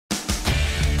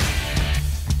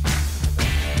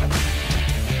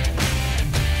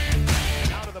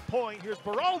Here's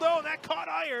Beraldo, and that caught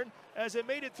iron as it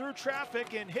made it through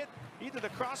traffic and hit either the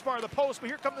crossbar or the post. But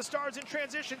here come the Stars in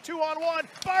transition, 2-on-1.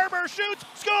 Barber shoots,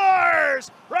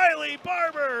 scores! Riley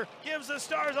Barber gives the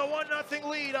Stars a 1-0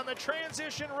 lead on the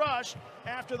transition rush.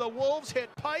 After the Wolves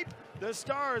hit pipe, the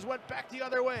Stars went back the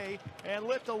other way and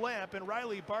lit the lamp, and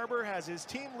Riley Barber has his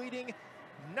team-leading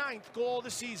 9th goal of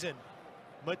the season.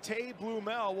 Matej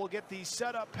Blumel will get the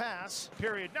setup pass,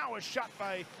 period. Now a shot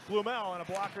by Blumel and a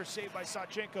blocker saved by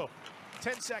Sawchenko.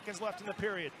 10 seconds left in the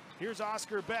period. Here's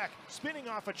Oscar Beck spinning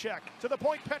off a check. To the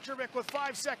point, Petrovic with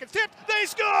 5 seconds. Tipped, they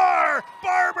score!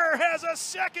 Barber has a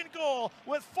second goal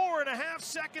with 4.5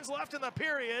 seconds left in the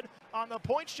period on the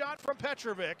point shot from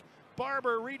Petrovic.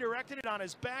 Barber redirected it on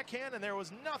his backhand, and there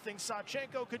was nothing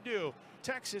Sawchenko could do.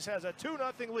 Texas has a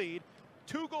 2-0 lead.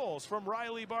 2 goals from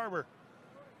Riley Barber.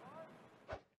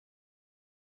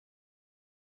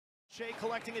 Shea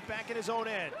collecting it back in his own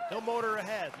end. He'll motor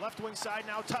ahead. Left wing side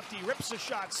now. Tufte rips a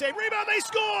shot. Save. Rebound. They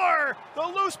score! The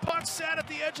loose puck sat at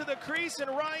the edge of the crease, and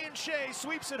Ryan Shea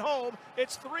sweeps it home.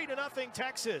 It's 3-0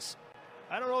 Texas.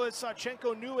 I don't know that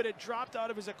Sawchenko knew it had dropped out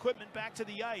of his equipment back to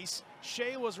the ice.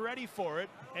 Shea was ready for it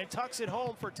and tucks it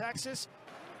home for Texas.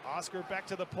 Oscar back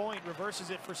to the point.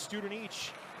 Reverses it for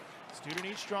Studenic.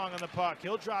 Studenic strong on the puck.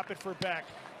 He'll drop it for Beck.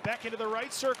 Beck into the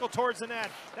right circle towards the net.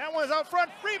 That one's out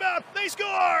front. Rebound. They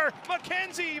score!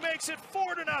 McKenzie makes it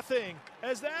 4-0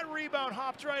 as that rebound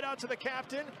hopped right out to the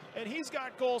captain, and he's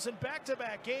got goals in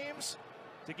back-to-back games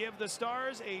to give the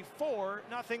Stars a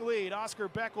 4-0 lead. Oscar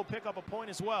Beck will pick up a point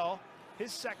as well,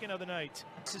 his second of the night.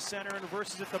 This is center and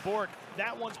reverses at the board.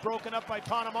 That one's broken up by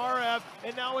Ponomarev,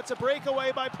 and now it's a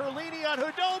breakaway by Perlini on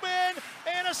Khudobin,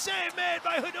 and a save made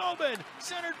by Khudobin.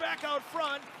 Centered back out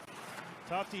front.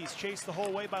 Tufte's chased the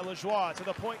whole way by Lajoie. To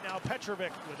the point now,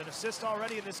 Petrovic with an assist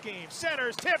already in this game.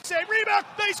 Centers, tip, save, rebound,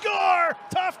 they score!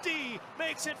 Tufte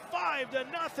makes it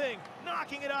 5-0,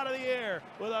 knocking it out of the air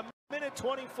with a minute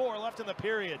 24 left in the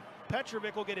period.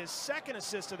 Petrovic will get his second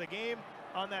assist of the game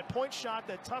on that point shot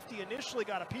that Tufte initially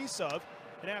got a piece of.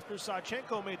 And after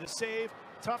Sawchenko made the save,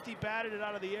 Tufte batted it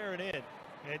out of the air and in.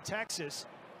 And Texas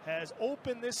has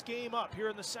opened this game up here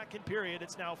in the second period.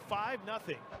 It's now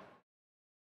 5-0.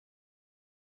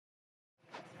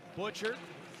 Butcher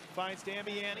finds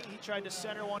Damiani. He tried to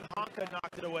center one. Honka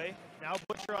knocked it away. Now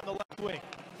Butcher on the left wing.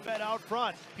 Fed out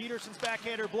front. Peterson's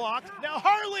backhander blocked. Now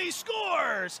Harley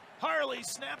scores! Harley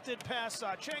snapped it past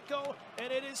Sawchenko,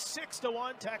 and it is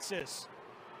 6-1 Texas.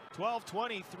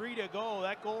 12:23 to go.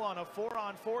 That goal on a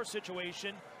 4-on-4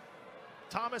 situation.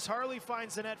 Thomas Harley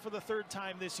finds the net for the 3rd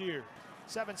time this year.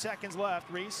 7 seconds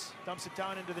left. Reese dumps it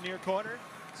down into the near corner.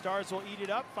 Stars will eat it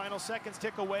up. Final seconds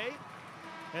tick away.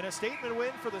 And a statement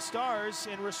win for the Stars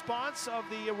in response of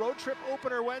the road trip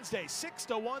opener Wednesday.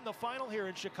 6-1 the final here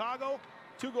in Chicago.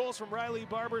 2 goals from Riley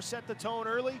Barber set the tone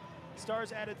early.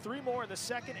 Stars added 3 more in the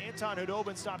second. Anton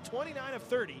Khudobin stopped 29 of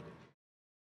 30.